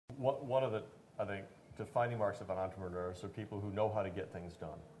One of the, I think, defining marks of an entrepreneur are people who know how to get things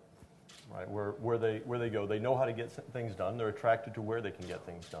done. Right, where they go, they know how to get things done. They're attracted to where they can get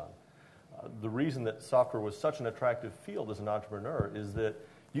things done. The reason that software was such an attractive field as an entrepreneur is that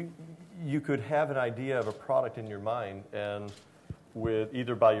you could have an idea of a product in your mind, and with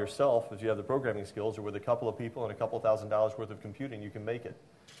either by yourself, if you have the programming skills, or with a couple of people and a couple $1,000s worth of computing, you can make it.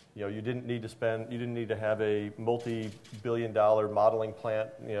 You know, you didn't need to have a multi-billion-dollar modeling plant,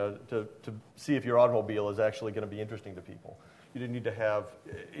 you know, to see if your automobile is actually going to be interesting to people. You didn't need to have,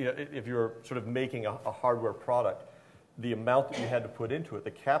 you know, if you're sort of making a hardware product, the amount that you had to put into it,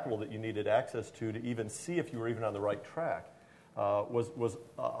 the capital that you needed access to even see if you were even on the right track, was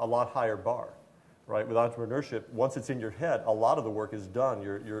a lot higher bar, right? With entrepreneurship, once it's in your head, a lot of the work is done.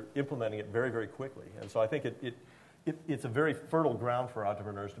 You're implementing it very, very quickly. And so I think it's a very fertile ground for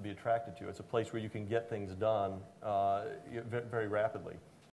entrepreneurs to be attracted to. It's a place where you can get things done very rapidly.